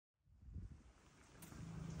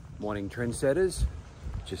Morning trendsetters,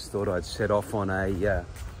 just thought I'd set off on a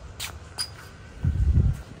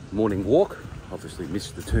morning walk. Obviously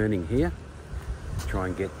missed the turning here. Try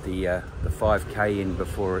and get the 5k in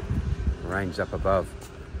before it rains up above.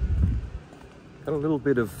 Got a little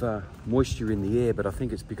bit of moisture in the air, but I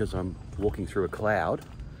think it's because I'm walking through a cloud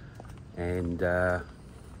and not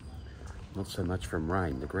so much from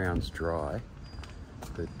rain. The ground's dry,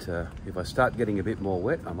 but if I start getting a bit more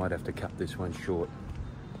wet, I might have to cut this one short.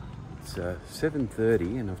 It's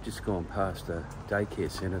 7:30 and I've just gone past a daycare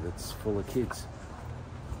centre that's full of kids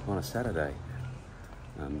on a Saturday.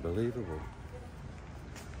 Unbelievable.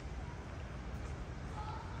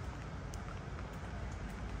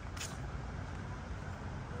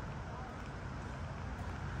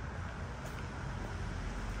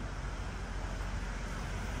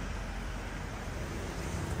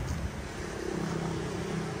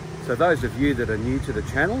 So those of you that are new to the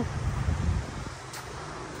channel,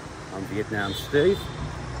 I'm Vietnam Steve.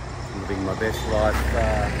 I'm living my best life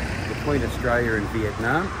between Australia and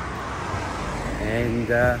Vietnam. And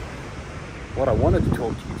what I wanted to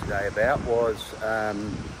talk to you today about was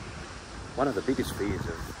one of the biggest fears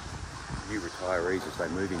of new retirees as they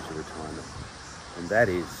move into retirement. And that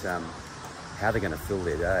is how they're going to fill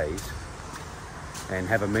their days and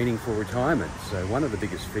have a meaningful retirement. So one of the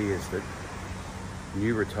biggest fears that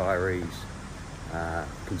new retirees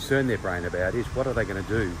concern their brain about is what are they going to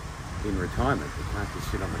do in retirement? They can't just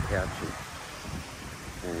sit on the couch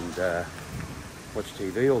and watch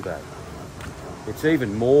TV all day. It's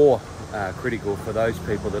even more critical for those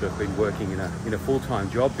people that have been working in a full-time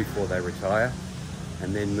job before they retire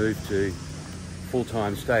and then move to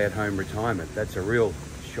full-time stay-at-home retirement. That's a real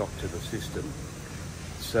shock to the system.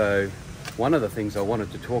 So one of the things I wanted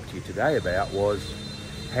to talk to you today about was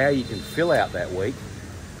how you can fill out that week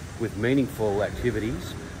with meaningful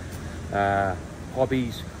activities,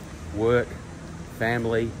 hobbies, work,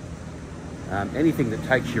 family, anything that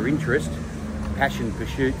takes your interest, passion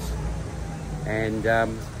pursuits, and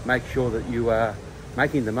make sure that you are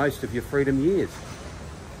making the most of your freedom years.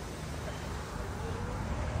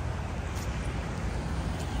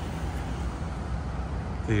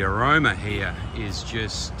 The aroma here is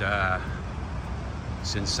just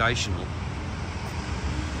sensational.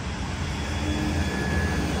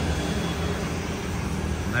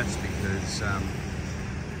 And that's because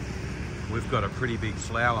we've got a pretty big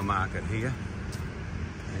flower market here,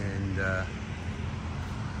 and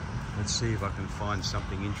let's see if I can find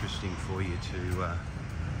something interesting for you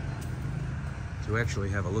to actually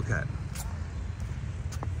have a look at.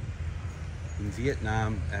 In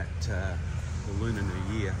Vietnam at the Lunar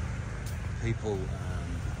New Year, people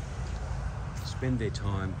spend their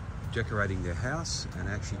time decorating their house and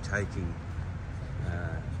actually taking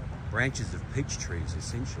branches of peach trees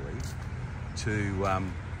essentially to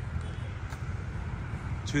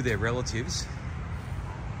their relatives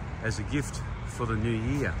as a gift for the new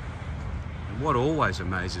year. And what always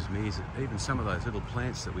amazes me is that even some of those little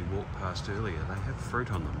plants that we walked past earlier, they have fruit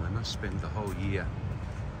on them. They must spend the whole year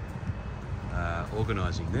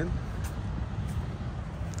organising them.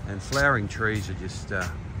 And flowering trees are just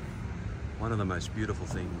one of the most beautiful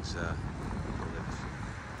things people ever see.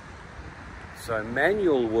 So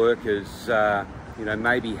manual workers, you know,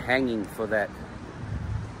 maybe hanging for that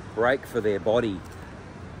break for their body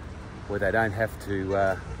where they don't have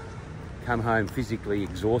to come home physically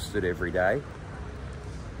exhausted every day.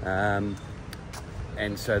 And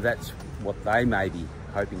so that's what they may be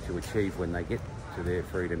hoping to achieve when they get to their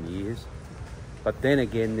freedom years. But then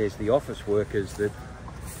again, there's the office workers that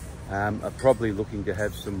are probably looking to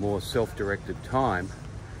have some more self-directed time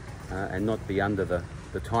and not be under the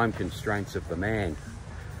time constraints of the man.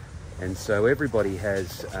 And so everybody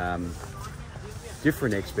has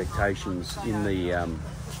different expectations in the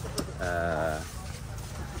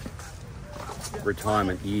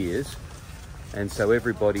retirement years, and so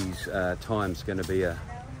everybody's time's going to be a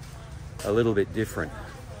little bit different.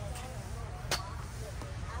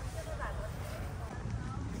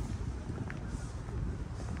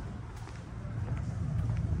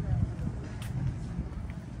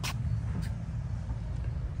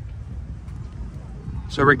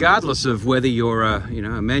 So regardless of whether you're a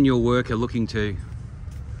manual worker looking to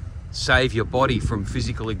save your body from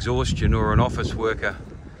physical exhaustion or an office worker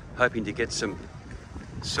hoping to get some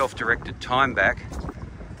self-directed time back,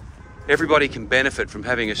 everybody can benefit from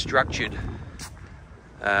having a structured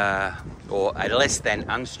or a less than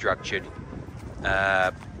unstructured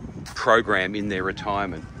program in their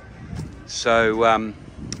retirement. So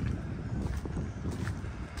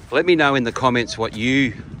let me know in the comments what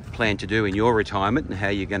you plan to do in your retirement and how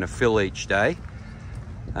you're going to fill each day.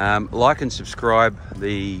 Like and subscribe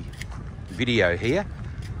the video here,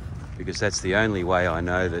 because that's the only way I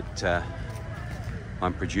know that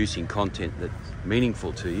I'm producing content that's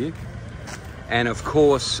meaningful to you. And of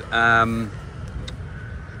course,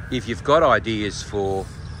 if you've got ideas for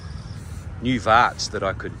new varts that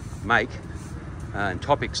I could make and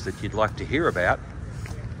topics that you'd like to hear about,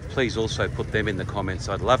 please also put them in the comments.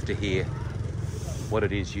 I'd love to hear what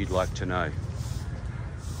it is you'd like to know.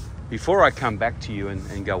 Before I come back to you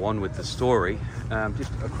and go on with the story,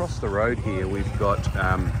 just across the road here we've got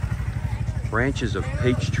branches of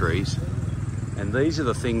peach trees, and these are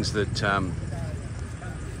the things that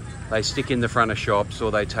they stick in the front of shops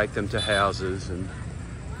or they take them to houses, and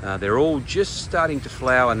they're all just starting to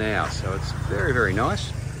flower now, so it's very, very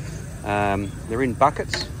nice. They're in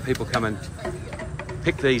buckets. People come and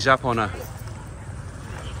pick these up on a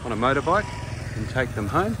motorbike and take them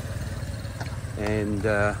home, and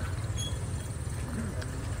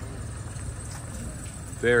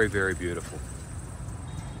very, very beautiful.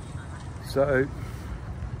 So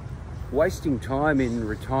wasting time in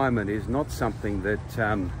retirement is not something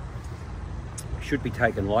that should be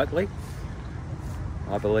taken lightly.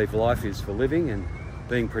 I believe life is for living and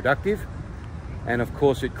being productive, and of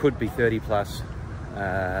course it could be 30 plus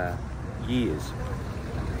years.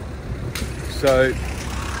 So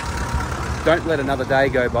don't let another day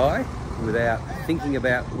go by without thinking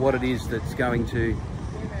about what it is that's going to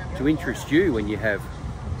interest you when you have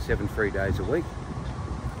 7 free days a week,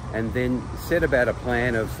 and then set about a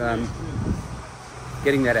plan of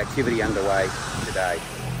getting that activity underway today.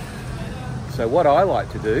 So what I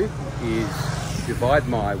like to do is divide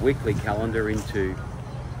my weekly calendar into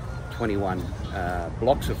 21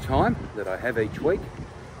 blocks of time that I have each week,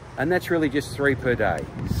 and that's really just 3 per day.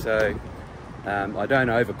 So I don't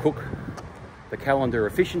overcook the calendar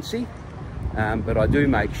efficiency, but I do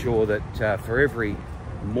make sure that for every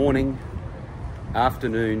morning,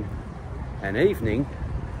 afternoon and evening,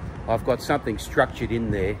 I've got something structured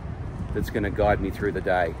in there that's going to guide me through the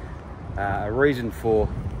day. A reason for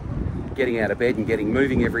getting out of bed and getting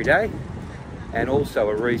moving every day, and also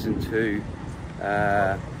a reason to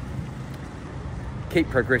keep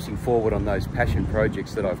progressing forward on those passion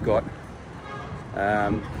projects that I've got,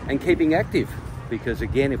 and keeping active, because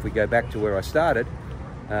again, if we go back to where I started,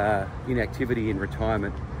 inactivity in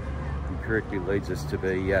retirement empirically leads us to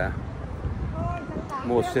be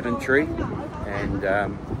more sedentary, and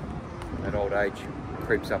at old age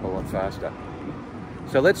creeps up a lot faster.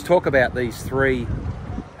 So let's talk about these 3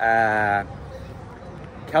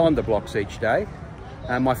 calendar blocks each day.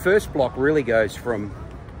 My first block really goes from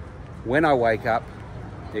when I wake up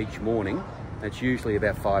each morning, it's usually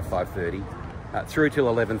about 5:30, through till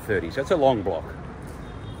 11:30, so it's a long block.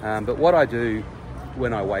 But what I do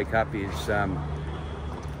when I wake up is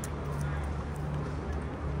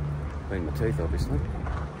clean my teeth, obviously.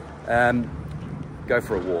 Go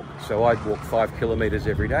for a walk. So I walk 5 kilometres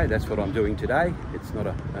every day. That's what I'm doing today. It's not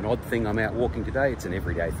an odd thing I'm out walking today, it's an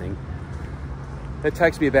everyday thing. It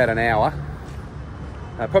takes me about an hour,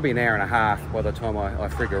 probably an hour and a half by the time I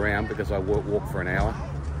frig around, because I walk for an hour.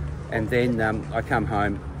 And then I come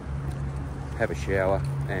home, have a shower,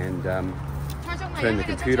 and turn the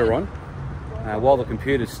computer on. While the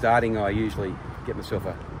computer's starting, I usually get myself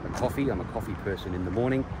a coffee. I'm a coffee person in the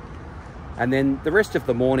morning. And then the rest of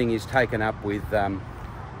the morning is taken up with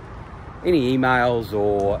any emails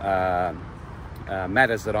or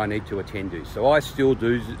matters that I need to attend to. So I still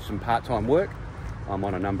do some part-time work. I'm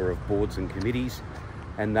on a number of boards and committees,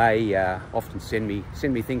 and they often send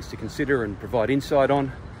me things to consider and provide insight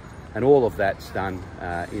on, and all of that's done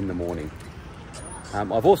in the morning.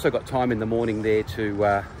 I've also got time in the morning there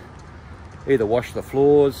to either wash the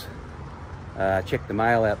floors, check the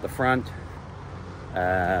mail out the front,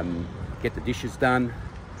 get the dishes done,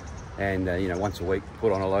 and you know, once a week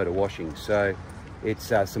put on a load of washing. So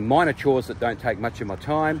it's some minor chores that don't take much of my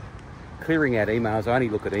time. Clearing out emails, I only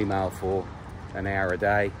look at email for an hour a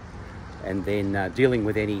day, and then dealing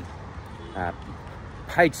with any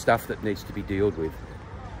paid stuff that needs to be dealt with.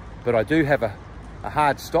 But I do have a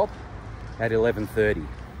hard stop at 11:30.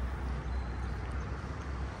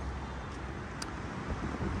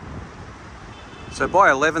 So by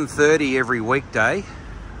 11:30 every weekday,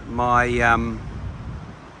 my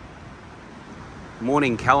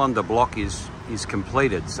morning calendar block is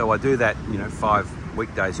completed. So I do that, you know, 5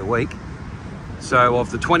 weekdays a week. So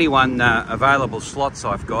of the 21 available slots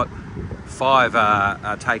I've got, 5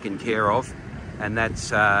 are taken care of, and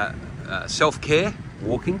that's self-care,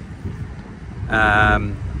 walking,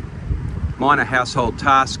 minor household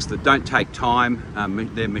tasks that don't take time.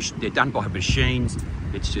 They're done by machines.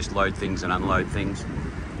 It's just load things and unload things.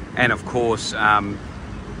 And of course,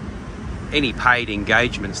 any paid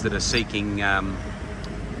engagements that are seeking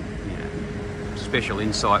special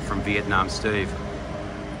insight from Vietnam Steve.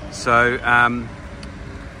 So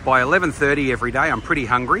by 11:30 every day, I'm pretty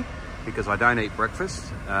hungry because I don't eat breakfast.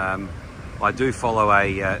 I do follow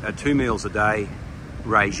a 2 meals a day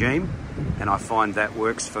regime, and I find that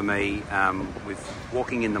works for me with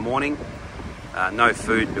walking in the morning, no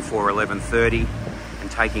food before 11:30,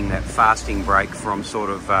 and taking that fasting break from sort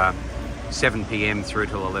of 7 p.m. through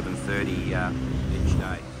till 11:30 each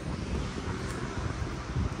day.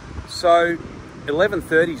 So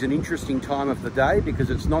 11:30 is an interesting time of the day because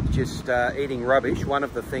it's not just eating rubbish. One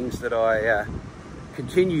of the things that I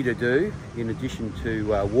continue to do, in addition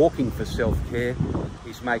to walking for self-care,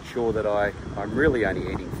 is make sure that I'm really only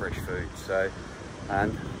eating fresh food. So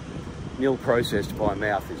nil processed by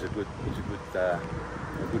mouth is a good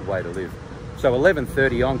way to live. So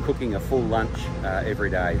 11:30, I'm cooking a full lunch every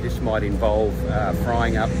day. This might involve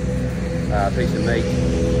frying up a piece of meat.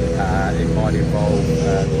 It might involve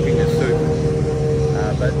cooking a soup.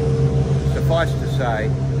 But suffice to say,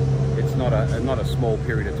 it's not a small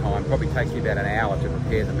period of time. Probably takes me about an hour to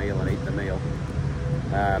prepare the meal and eat the meal.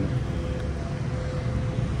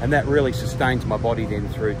 And that really sustains my body then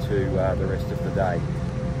through to the rest of the day.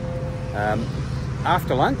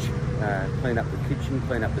 After lunch, clean up the kitchen,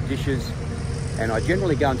 clean up the dishes, and I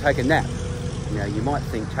generally go and take a nap. You know, you might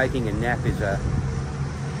think taking a nap is an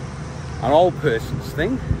old person's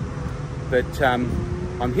thing, but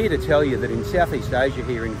I'm here to tell you that in Southeast Asia,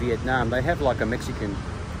 here in Vietnam, they have like a Mexican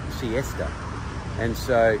siesta. And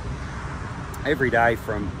so every day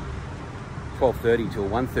from 12:30 till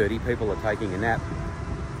 1:30, people are taking a nap.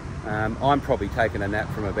 I'm probably taking a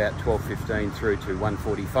nap from about 12:15 through to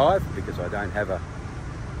 1:45 because I don't have an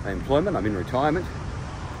employment, I'm in retirement.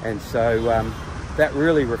 And so that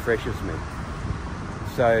really refreshes me.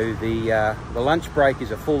 So the lunch break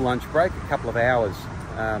is a full lunch break, a couple of hours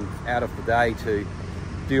out of the day to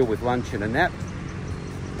deal with lunch and a nap,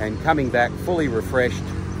 and coming back fully refreshed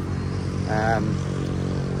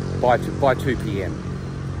by 2 p.m.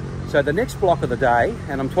 So the next block of the day,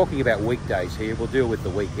 and I'm talking about weekdays here, we'll deal with the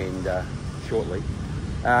weekend shortly,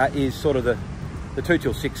 is sort of the 2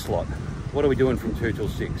 till 6 slot. What are we doing from 2 till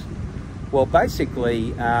 6? Well, basically,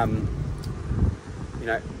 you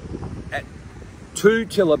know, at 2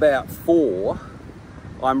 till about 4,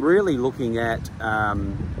 I'm really looking at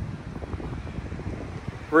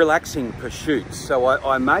relaxing pursuits. So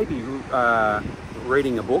I may be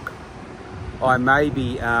reading a book. I may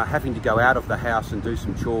be having to go out of the house and do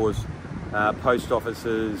some chores, post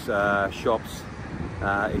offices, shops,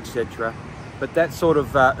 etc. But that sort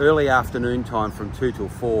of early afternoon time from 2 till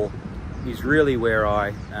 4 is really where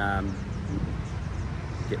I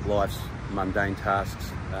get life's mundane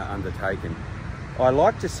tasks undertaken. I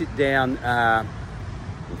like to sit down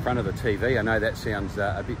in front of the TV. I know that sounds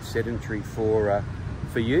a bit sedentary for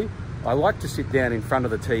you. I like to sit down in front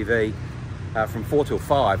of the TV from 4 till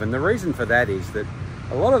 5, and the reason for that is that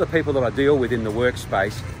a lot of the people that I deal with in the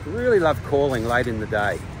workspace really love calling late in the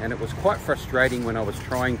day, and it was quite frustrating when I was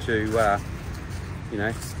trying to you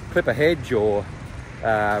know, clip a hedge or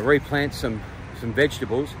replant some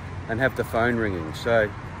vegetables and have the phone ringing. So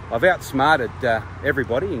I've outsmarted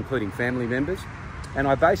everybody, including family members, and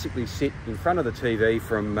I basically sit in front of the TV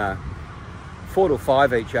from 4 till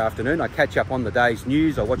 5 each afternoon. I catch up on the day's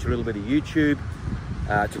news. I watch a little bit of YouTube.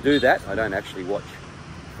 To do that, I don't actually watch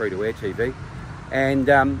free-to-air TV, and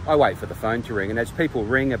I wait for the phone to ring, and as people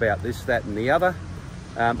ring about this, that and the other,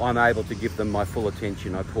 I'm able to give them my full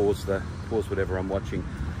attention. I pause whatever I'm watching.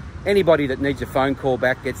 Anybody that needs a phone call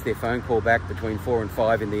back gets their phone call back between 4 and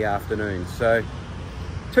 5 in the afternoon. So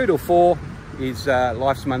 2 till 4 is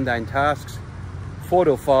life's mundane tasks. 4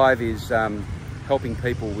 till 5 is helping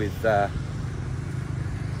people with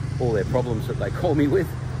all their problems that they call me with,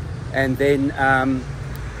 and then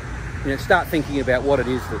you know, start thinking about what it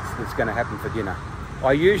is that's going to happen for dinner.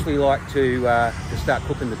 I usually like to start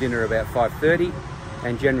cooking the dinner about 5:30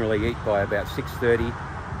 and generally eat by about 6:30.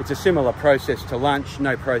 It's a similar process to lunch,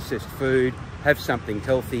 no processed food, have something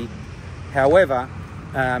healthy. However,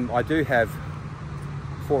 I do have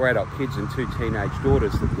 4 adult kids and 2 teenage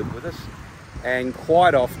daughters that live with us, and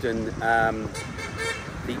quite often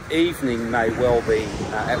the evening may well be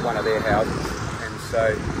at one of their houses, and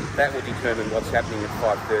so that will determine what's happening at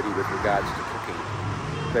 5:30 with regards to cooking.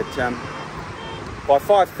 But by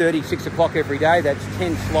 5:30, 6 o'clock every day, that's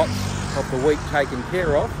 10 slots of the week taken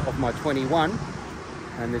care of my 21,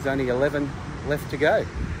 and there's only 11 left to go.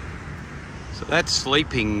 So that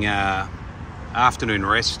sleeping afternoon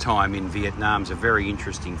rest time in Vietnam is a very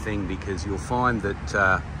interesting thing, because you'll find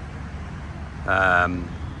that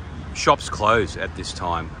shops close at this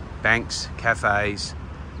time. banks, cafes,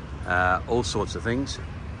 all sorts of things.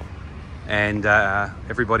 And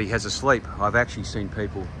everybody has a sleep. I've actually seen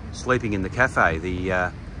people sleeping in the cafe.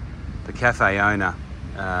 The cafe owner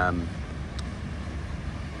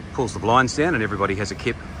pulls the blinds down and everybody has a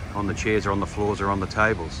kip on the chairs or on the floors or on the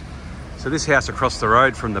tables. So this house across the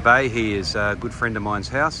road from the bay here is a good friend of mine's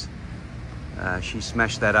house. She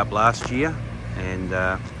smashed that up last year, and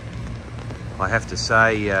I have to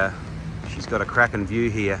say she's got a cracking view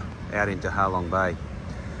here out into Halong Bay.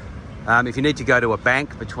 If you need to go to a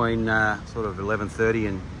bank between sort of 11:30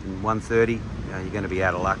 and 1:30, you're going to be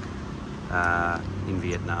out of luck in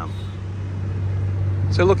Vietnam.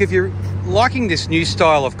 So look, if you're liking this new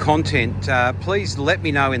style of content, please let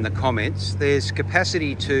me know in the comments. There's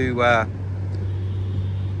capacity to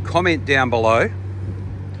comment down below.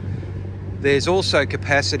 There's also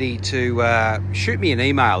capacity to shoot me an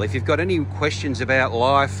email. If you've got any questions about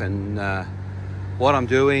life and what I'm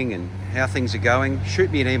doing and how things are going,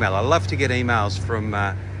 shoot me an email. I love to get emails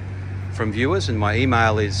from viewers, and my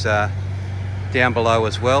email is down below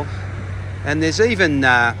as well. And there's even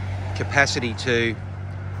capacity to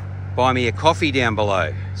buy me a coffee down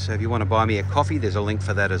below. So if you want to buy me a coffee, there's a link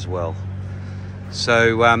for that as well.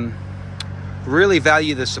 So really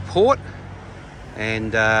value the support,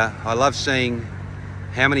 and I love seeing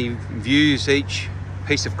how many views each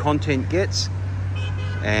piece of content gets,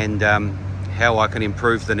 and how I can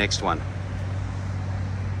improve the next one.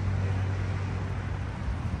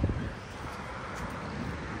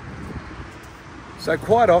 So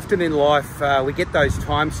quite often in life we get those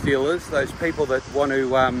time stealers, those people that want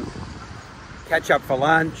to catch up for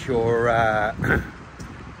lunch, or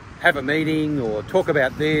have a meeting, or talk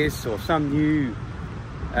about this or some new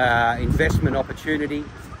investment opportunity.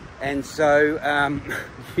 And so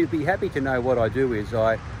you'd be happy to know what I do is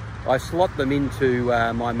I slot them into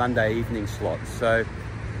my Monday evening slots. So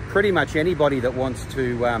pretty much anybody that wants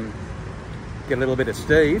to get a little bit of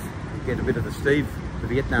Steve, get a bit of the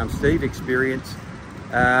Vietnam Steve experience,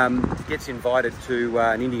 gets invited to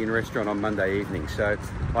an Indian restaurant on Monday evening. So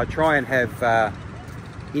I try and have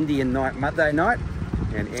Indian night Monday night,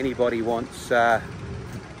 and anybody wants a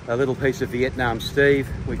little piece of Vietnam Steve,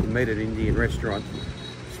 we can meet at an Indian restaurant,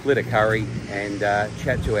 split a curry, and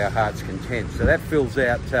chat to our heart's content. So that fills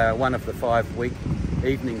out one of the 5-week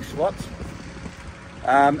evening slots.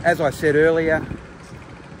 As I said earlier,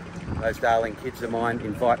 those darling kids of mine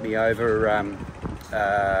invite me over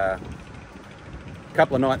a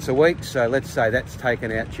couple of nights a week. So let's say that's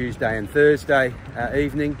taken out Tuesday and Thursday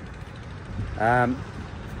evening.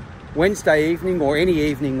 Wednesday evening, or any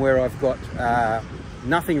evening where I've got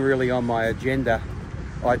nothing really on my agenda,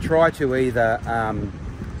 I try to either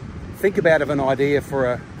think about an idea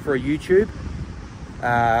for a YouTube,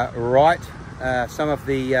 write some of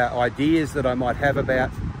the ideas that I might have about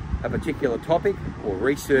a particular topic, or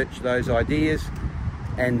research those ideas,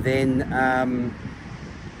 and then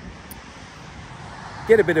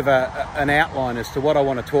get a bit of an outline as to what I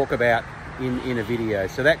want to talk about in a video.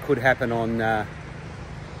 So that could happen on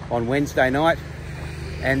Wednesday night,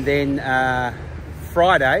 and then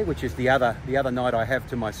Friday, which is the other night I have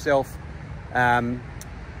to myself,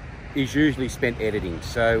 is usually spent editing.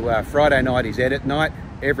 So Friday night is edit night.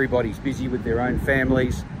 Everybody's busy with their own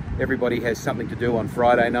families. Everybody has something to do on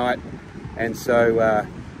Friday night, and so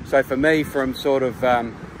for me, from sort of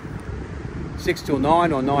 6 till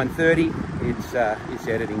 9 or 9:30, it's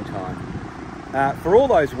editing time. For all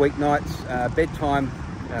those weeknights, bedtime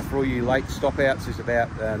for all you late stop-outs is about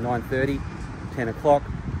 9:30, 10 o'clock,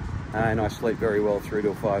 and I sleep very well through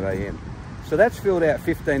till 5 AM. So that's filled out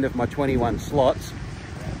 15 of my 21 slots.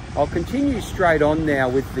 I'll continue straight on now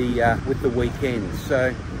with the weekends.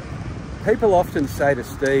 So people often say to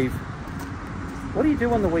Steve, what do you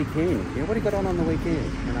do on the weekend? You know, what do you got on the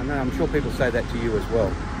weekend? And I know, I'm sure people say that to you as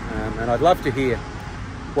well. And I'd love to hear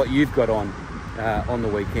what you've got on the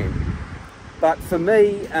weekend. But for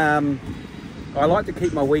me, I like to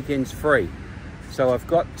keep my weekends free. So I've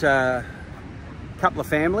got a couple of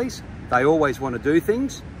families. They always want to do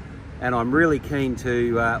things, and I'm really keen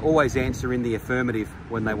to always answer in the affirmative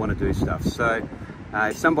when they want to do stuff. So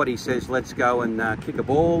if somebody says, let's go and kick a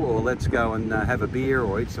ball, or let's go and have a beer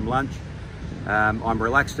or eat some lunch, I'm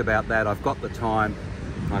relaxed about that. I've got the time.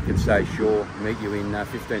 I can say, sure, meet you in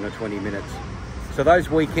 15 or 20 minutes. So those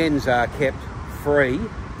weekends are kept free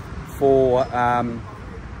for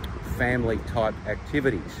family type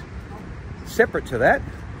activities. Separate to that,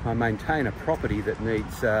 I maintain a property that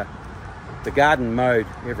needs the garden mowed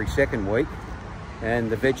every second week, and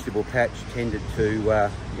the vegetable patch tended to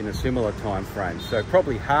in a similar time frame. So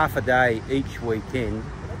probably half a day each weekend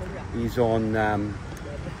is on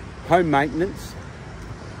home maintenance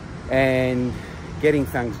and getting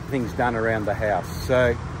things done around the house.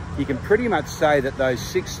 So you can pretty much say that those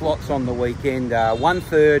 6 slots on the weekend are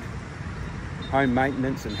 1/3 home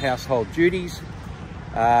maintenance and household duties.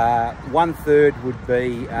 1/3 would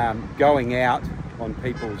be going out on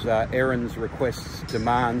people's errands, requests,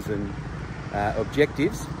 demands and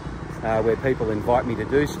objectives, where people invite me to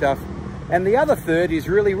do stuff. And the other 1/3 is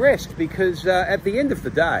really rest, because at the end of the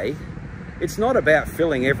day, it's not about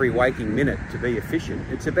filling every waking minute to be efficient.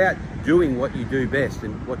 It's about doing what you do best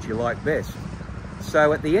and what you like best.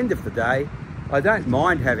 So at the end of the day, I don't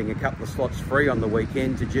mind having a couple of slots free on the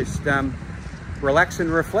weekend to just relax and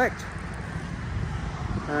reflect.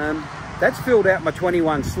 That's filled out my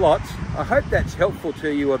 21 slots. I hope that's helpful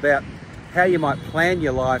to you about how you might plan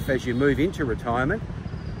your life as you move into retirement.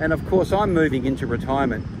 And of course, I'm moving into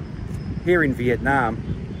retirement here in Vietnam.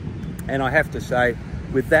 And I have to say,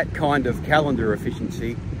 with that kind of calendar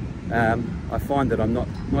efficiency, I find that I'm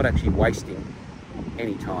not actually wasting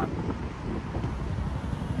any time.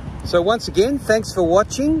 So once again, thanks for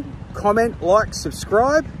watching. Comment, like,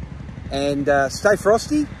 subscribe, and stay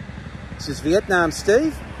frosty. This is Vietnam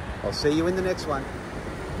Steve. I'll see you in the next one.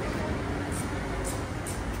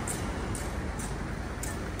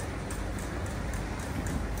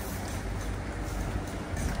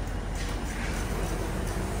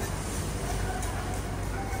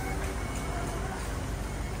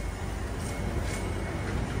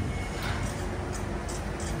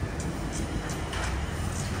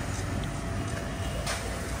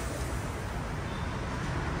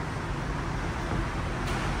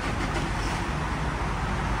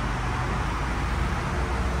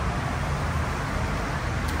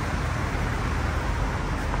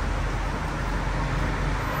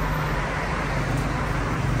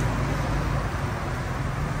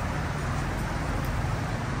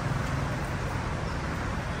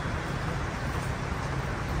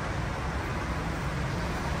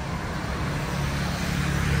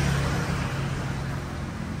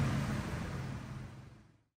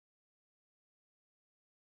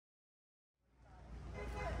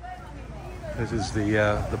 This is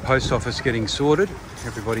the post office getting sorted.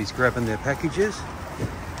 Everybody's grabbing their packages,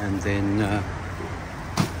 and then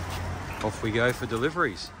off we go for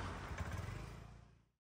deliveries.